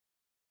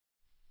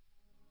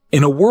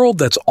In a world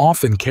that's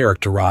often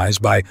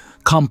characterized by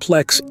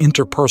complex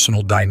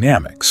interpersonal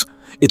dynamics,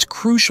 it's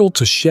crucial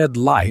to shed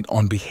light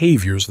on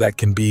behaviors that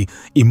can be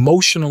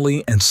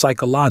emotionally and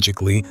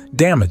psychologically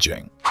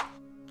damaging.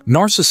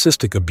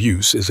 Narcissistic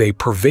abuse is a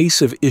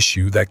pervasive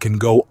issue that can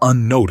go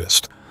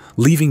unnoticed,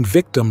 leaving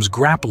victims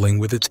grappling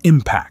with its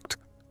impact.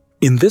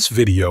 In this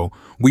video,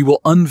 we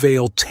will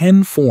unveil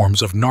 10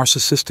 forms of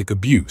narcissistic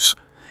abuse,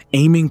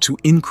 aiming to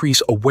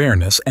increase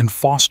awareness and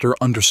foster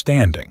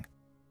understanding.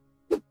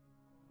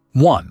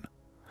 1.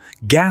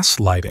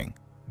 Gaslighting,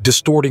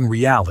 distorting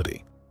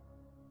reality.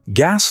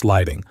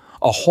 Gaslighting,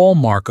 a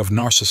hallmark of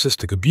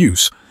narcissistic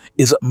abuse,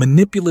 is a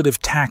manipulative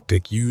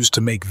tactic used to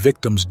make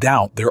victims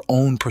doubt their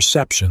own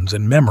perceptions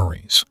and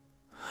memories.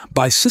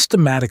 By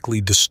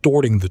systematically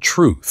distorting the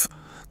truth,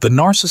 the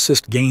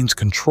narcissist gains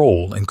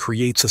control and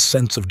creates a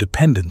sense of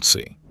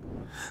dependency.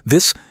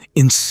 This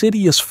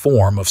insidious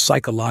form of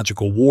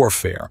psychological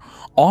warfare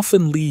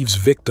often leaves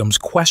victims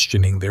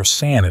questioning their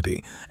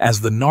sanity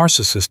as the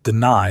narcissist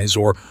denies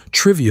or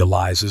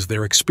trivializes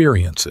their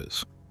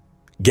experiences.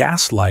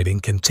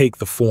 Gaslighting can take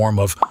the form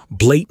of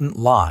blatant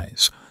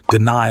lies,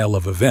 denial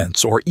of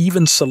events, or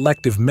even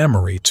selective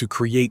memory to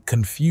create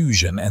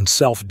confusion and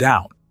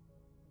self-doubt.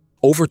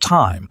 Over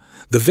time,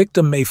 the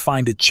victim may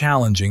find it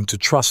challenging to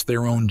trust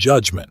their own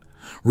judgment,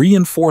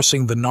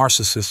 reinforcing the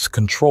narcissist's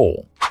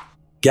control.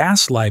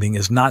 Gaslighting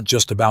is not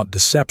just about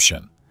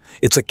deception.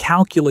 It's a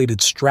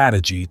calculated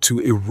strategy to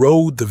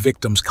erode the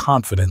victim's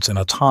confidence and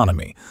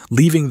autonomy,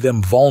 leaving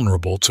them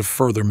vulnerable to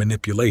further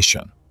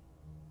manipulation.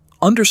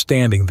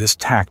 Understanding this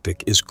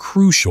tactic is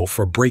crucial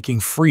for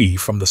breaking free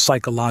from the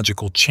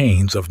psychological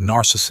chains of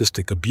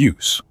narcissistic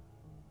abuse.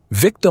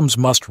 Victims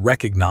must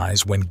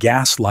recognize when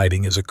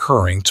gaslighting is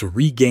occurring to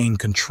regain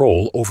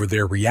control over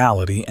their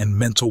reality and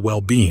mental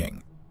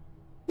well-being.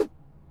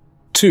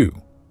 2.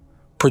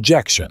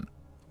 Projection,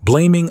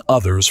 blaming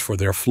others for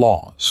their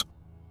flaws.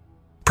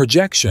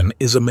 Projection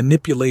is a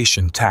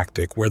manipulation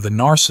tactic where the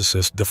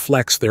narcissist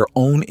deflects their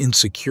own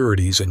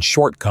insecurities and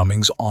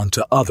shortcomings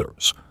onto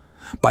others.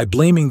 By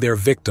blaming their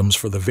victims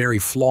for the very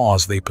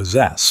flaws they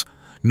possess,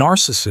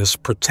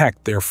 narcissists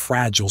protect their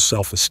fragile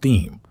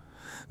self-esteem.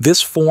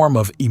 This form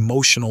of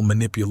emotional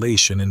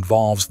manipulation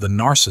involves the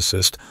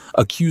narcissist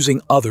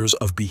accusing others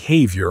of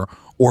behavior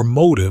or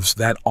motives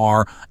that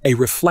are a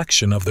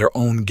reflection of their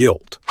own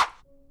guilt.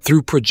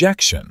 Through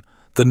projection,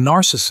 the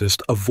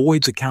narcissist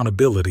avoids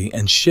accountability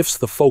and shifts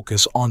the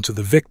focus onto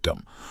the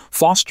victim,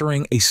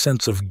 fostering a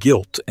sense of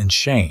guilt and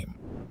shame.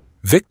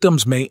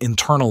 Victims may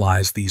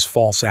internalize these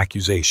false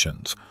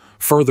accusations,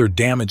 further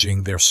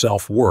damaging their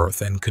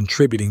self-worth and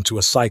contributing to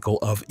a cycle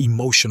of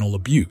emotional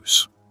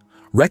abuse.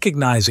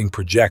 Recognizing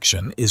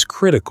projection is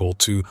critical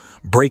to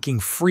breaking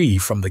free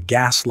from the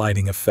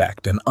gaslighting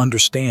effect and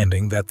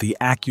understanding that the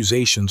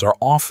accusations are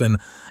often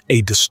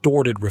a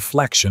distorted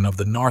reflection of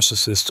the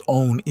narcissist's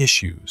own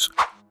issues.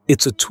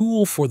 It's a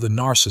tool for the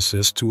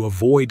narcissist to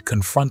avoid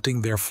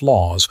confronting their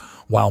flaws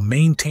while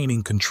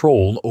maintaining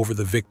control over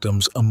the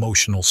victim's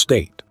emotional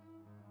state.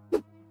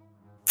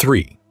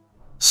 3.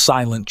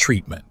 Silent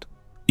treatment,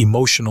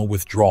 emotional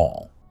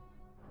withdrawal.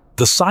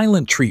 The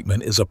silent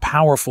treatment is a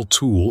powerful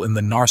tool in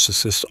the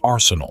narcissist's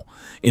arsenal,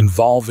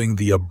 involving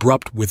the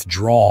abrupt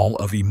withdrawal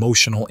of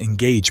emotional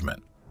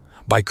engagement.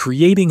 By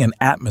creating an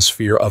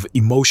atmosphere of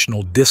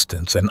emotional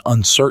distance and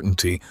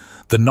uncertainty,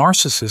 the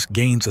narcissist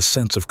gains a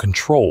sense of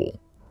control.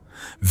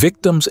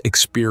 Victims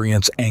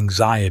experience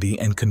anxiety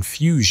and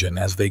confusion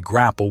as they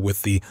grapple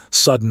with the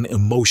sudden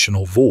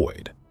emotional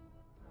void.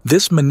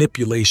 This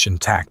manipulation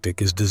tactic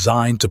is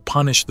designed to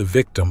punish the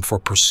victim for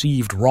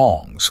perceived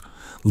wrongs,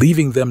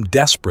 leaving them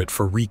desperate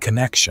for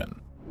reconnection.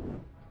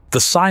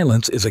 The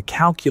silence is a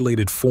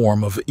calculated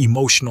form of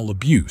emotional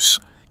abuse,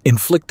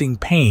 inflicting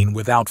pain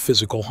without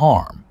physical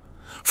harm.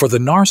 For the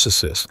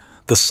narcissist,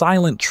 the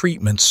silent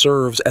treatment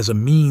serves as a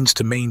means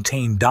to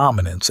maintain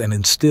dominance and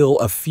instill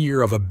a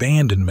fear of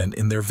abandonment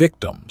in their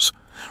victims.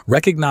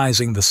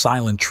 Recognizing the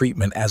silent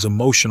treatment as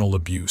emotional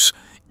abuse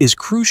is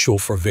crucial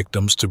for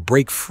victims to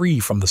break free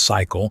from the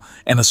cycle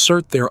and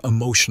assert their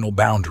emotional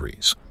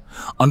boundaries.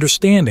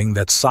 Understanding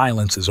that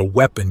silence is a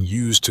weapon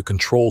used to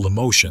control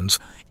emotions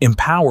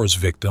empowers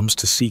victims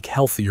to seek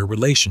healthier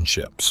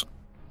relationships.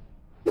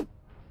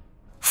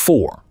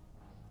 4.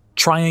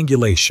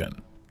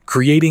 Triangulation,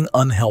 creating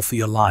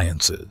unhealthy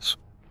alliances.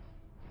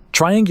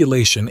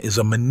 Triangulation is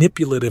a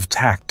manipulative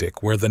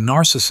tactic where the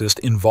narcissist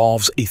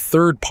involves a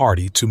third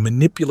party to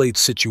manipulate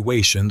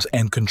situations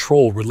and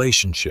control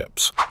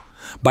relationships.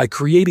 By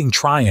creating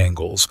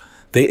triangles,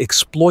 they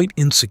exploit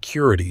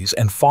insecurities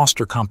and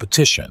foster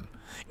competition,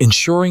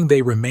 ensuring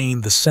they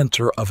remain the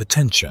center of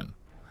attention.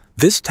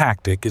 This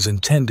tactic is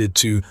intended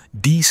to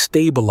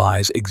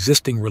destabilize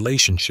existing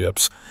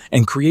relationships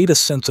and create a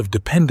sense of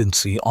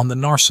dependency on the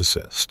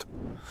narcissist.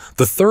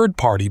 The third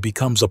party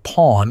becomes a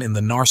pawn in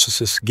the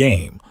narcissist's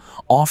game,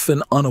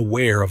 often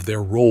unaware of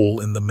their role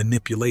in the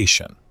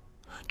manipulation.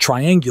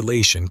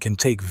 Triangulation can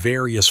take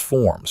various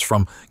forms,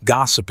 from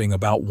gossiping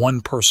about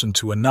one person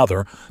to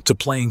another to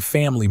playing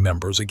family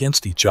members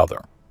against each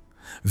other.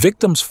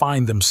 Victims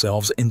find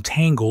themselves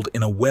entangled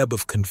in a web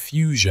of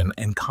confusion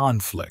and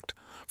conflict,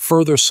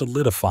 further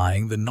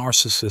solidifying the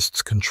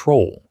narcissist's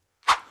control.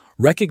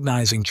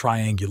 Recognizing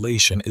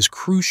triangulation is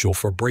crucial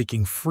for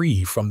breaking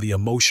free from the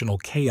emotional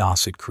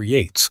chaos it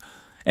creates,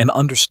 and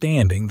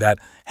understanding that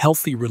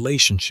healthy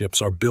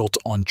relationships are built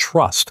on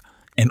trust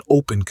and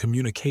open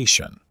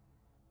communication.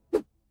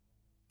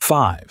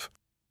 5.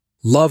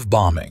 Love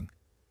bombing.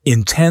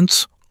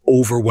 Intense,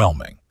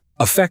 overwhelming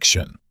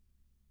affection.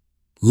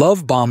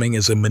 Love bombing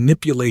is a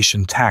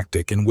manipulation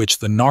tactic in which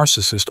the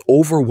narcissist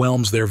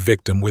overwhelms their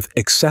victim with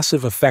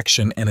excessive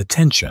affection and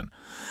attention,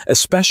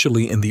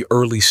 especially in the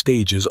early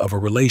stages of a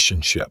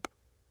relationship.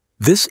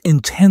 This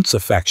intense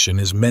affection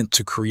is meant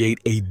to create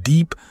a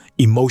deep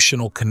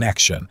emotional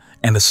connection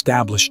and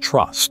establish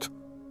trust.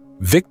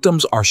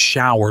 Victims are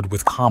showered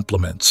with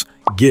compliments,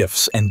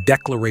 gifts, and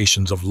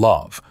declarations of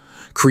love,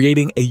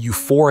 creating a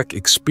euphoric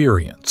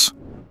experience.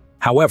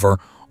 However,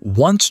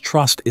 once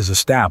trust is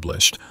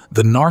established,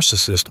 the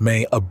narcissist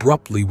may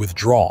abruptly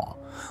withdraw,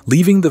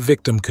 leaving the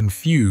victim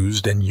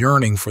confused and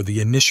yearning for the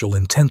initial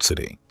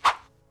intensity.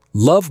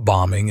 Love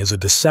bombing is a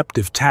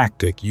deceptive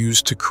tactic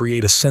used to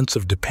create a sense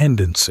of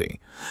dependency,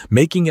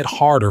 making it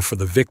harder for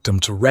the victim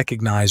to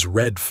recognize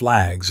red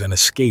flags and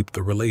escape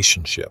the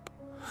relationship.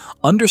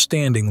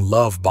 Understanding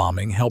love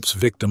bombing helps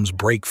victims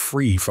break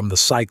free from the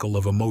cycle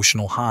of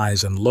emotional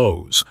highs and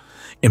lows,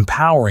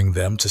 empowering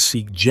them to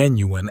seek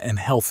genuine and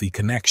healthy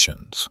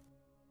connections.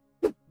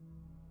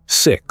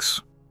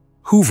 6.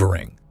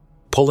 Hoovering,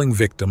 pulling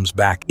victims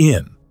back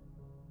in.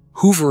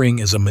 Hoovering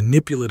is a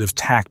manipulative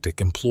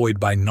tactic employed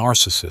by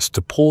narcissists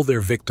to pull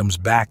their victims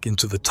back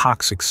into the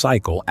toxic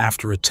cycle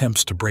after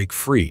attempts to break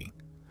free.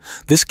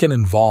 This can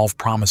involve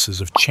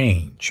promises of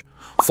change,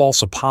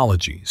 false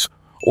apologies,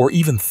 or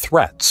even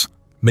threats,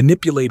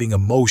 manipulating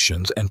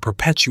emotions and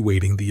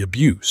perpetuating the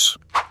abuse.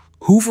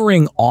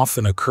 Hoovering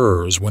often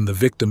occurs when the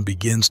victim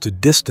begins to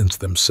distance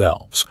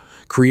themselves,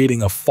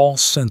 creating a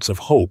false sense of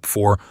hope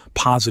for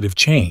positive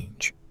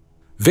change.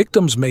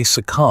 Victims may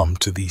succumb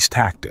to these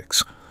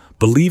tactics,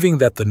 believing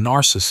that the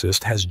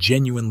narcissist has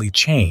genuinely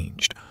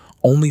changed,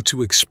 only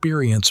to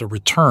experience a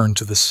return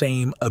to the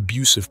same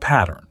abusive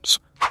patterns.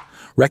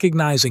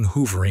 Recognizing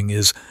hoovering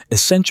is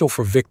essential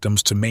for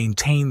victims to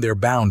maintain their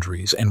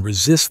boundaries and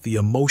resist the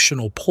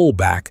emotional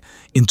pullback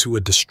into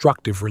a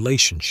destructive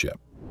relationship.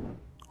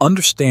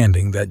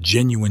 Understanding that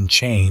genuine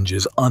change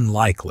is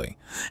unlikely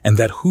and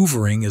that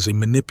hoovering is a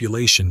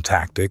manipulation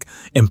tactic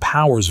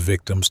empowers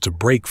victims to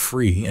break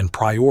free and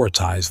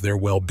prioritize their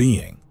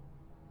well-being.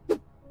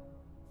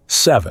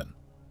 7.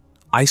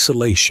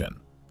 Isolation,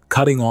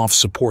 cutting off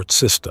support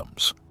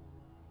systems.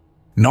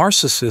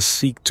 Narcissists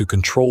seek to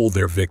control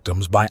their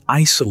victims by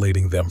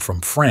isolating them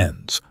from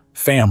friends,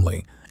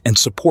 family, and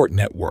support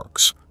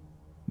networks.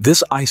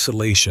 This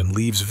isolation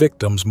leaves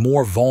victims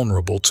more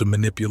vulnerable to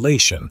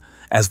manipulation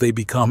as they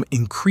become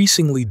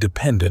increasingly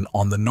dependent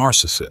on the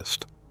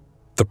narcissist.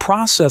 The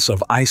process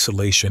of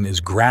isolation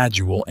is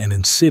gradual and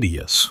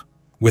insidious,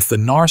 with the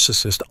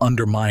narcissist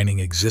undermining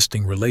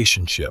existing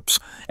relationships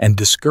and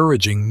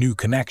discouraging new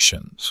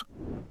connections.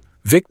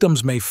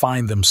 Victims may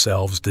find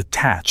themselves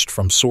detached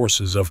from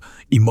sources of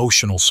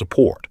emotional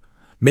support,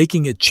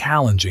 making it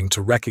challenging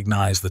to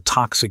recognize the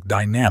toxic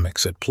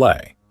dynamics at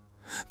play.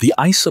 The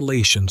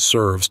isolation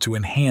serves to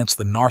enhance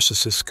the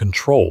narcissist's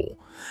control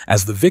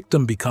as the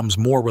victim becomes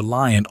more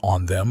reliant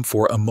on them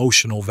for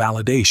emotional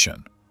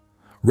validation.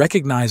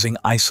 Recognizing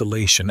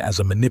isolation as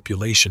a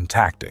manipulation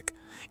tactic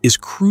is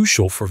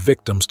crucial for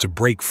victims to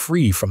break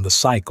free from the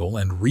cycle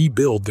and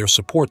rebuild their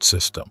support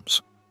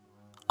systems.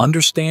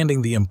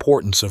 Understanding the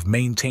importance of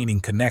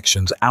maintaining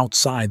connections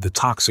outside the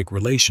toxic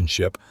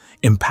relationship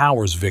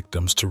empowers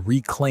victims to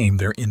reclaim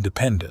their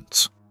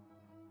independence.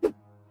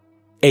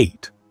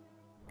 8.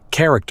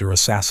 Character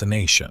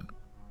assassination,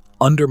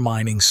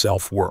 undermining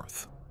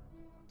self-worth.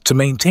 To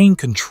maintain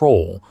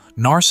control,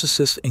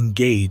 narcissists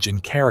engage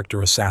in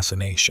character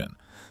assassination,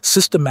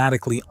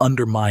 systematically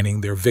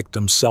undermining their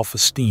victims'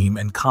 self-esteem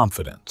and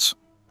confidence.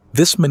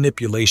 This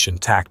manipulation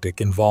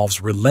tactic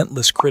involves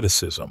relentless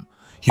criticism,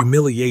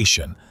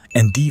 humiliation,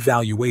 and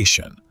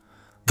devaluation.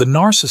 The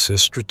narcissist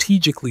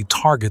strategically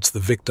targets the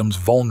victim's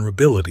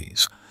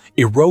vulnerabilities,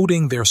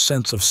 eroding their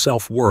sense of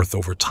self-worth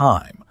over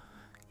time.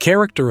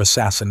 Character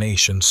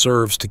assassination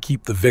serves to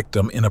keep the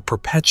victim in a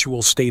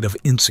perpetual state of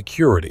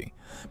insecurity,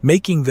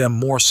 making them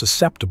more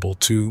susceptible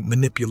to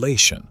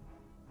manipulation.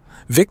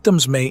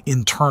 Victims may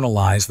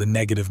internalize the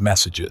negative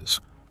messages,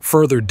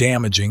 further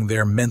damaging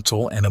their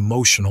mental and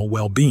emotional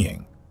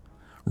well-being.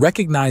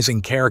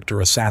 Recognizing character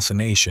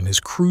assassination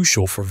is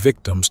crucial for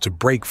victims to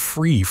break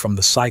free from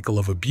the cycle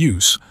of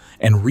abuse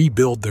and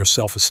rebuild their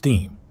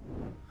self-esteem.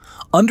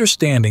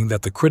 Understanding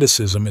that the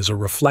criticism is a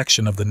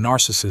reflection of the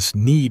narcissist's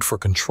need for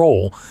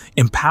control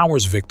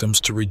empowers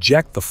victims to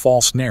reject the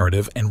false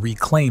narrative and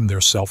reclaim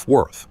their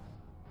self-worth.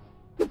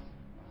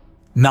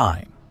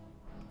 9.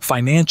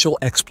 Financial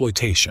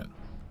exploitation,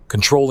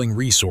 controlling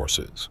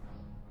resources.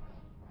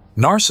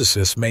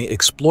 Narcissists may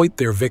exploit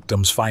their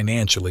victims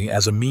financially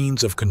as a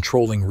means of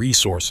controlling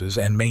resources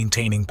and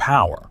maintaining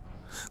power.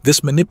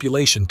 This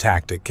manipulation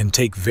tactic can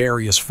take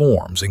various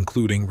forms,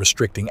 including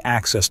restricting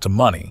access to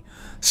money,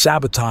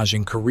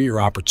 sabotaging career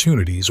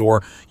opportunities,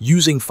 or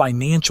using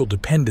financial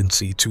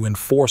dependency to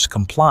enforce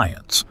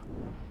compliance.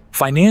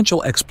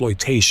 Financial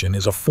exploitation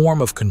is a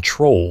form of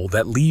control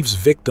that leaves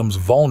victims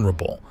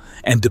vulnerable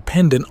and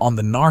dependent on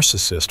the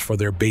narcissist for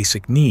their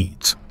basic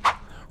needs.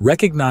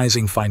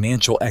 Recognizing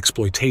financial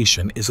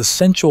exploitation is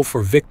essential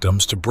for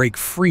victims to break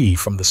free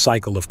from the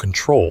cycle of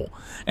control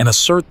and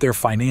assert their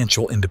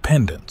financial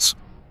independence.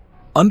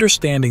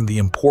 Understanding the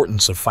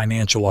importance of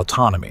financial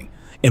autonomy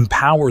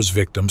empowers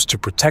victims to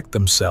protect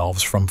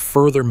themselves from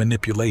further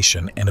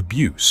manipulation and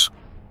abuse.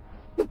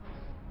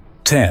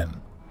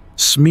 10.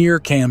 Smear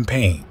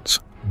campaigns,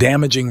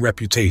 damaging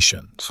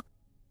reputations.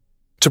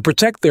 To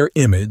protect their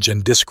image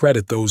and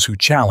discredit those who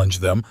challenge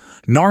them,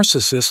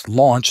 narcissists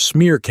launch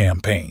smear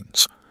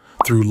campaigns.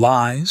 Through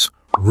lies,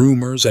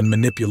 rumors, and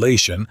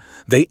manipulation,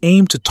 they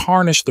aim to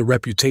tarnish the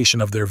reputation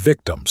of their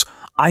victims,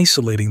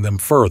 isolating them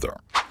further.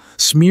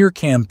 Smear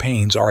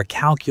campaigns are a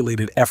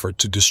calculated effort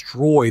to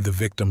destroy the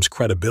victim's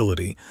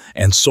credibility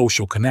and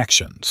social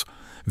connections.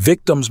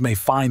 Victims may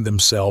find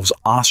themselves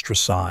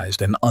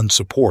ostracized and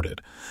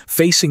unsupported,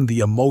 facing the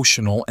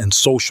emotional and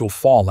social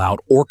fallout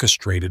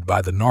orchestrated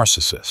by the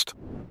narcissist.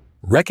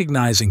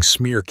 Recognizing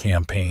smear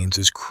campaigns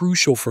is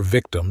crucial for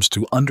victims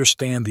to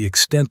understand the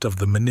extent of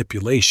the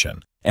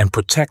manipulation and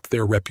protect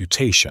their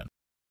reputation.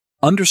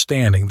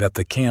 Understanding that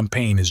the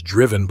campaign is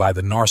driven by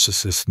the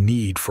narcissist's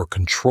need for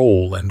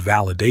control and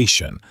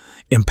validation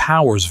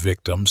empowers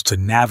victims to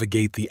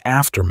navigate the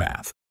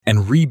aftermath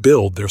and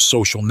rebuild their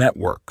social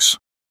networks.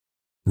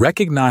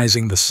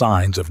 Recognizing the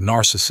signs of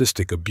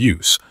narcissistic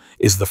abuse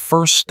is the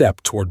first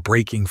step toward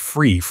breaking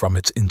free from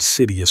its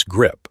insidious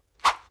grip.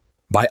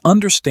 By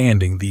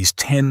understanding these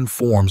 10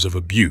 forms of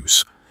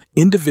abuse,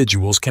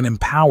 individuals can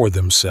empower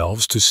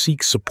themselves to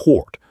seek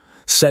support,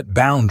 set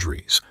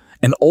boundaries,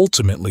 and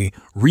ultimately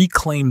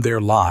reclaim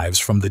their lives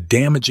from the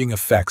damaging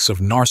effects of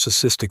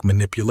narcissistic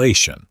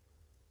manipulation.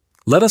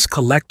 Let us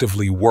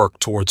collectively work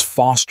towards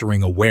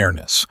fostering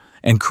awareness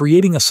and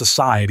creating a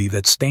society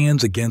that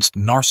stands against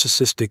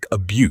narcissistic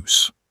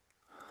abuse.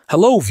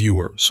 Hello,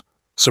 viewers!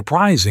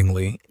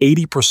 Surprisingly,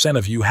 80%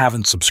 of you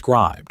haven't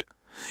subscribed.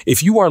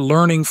 If you are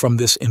learning from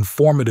this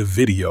informative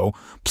video,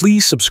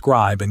 please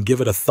subscribe and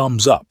give it a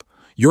thumbs up.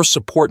 Your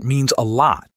support means a lot.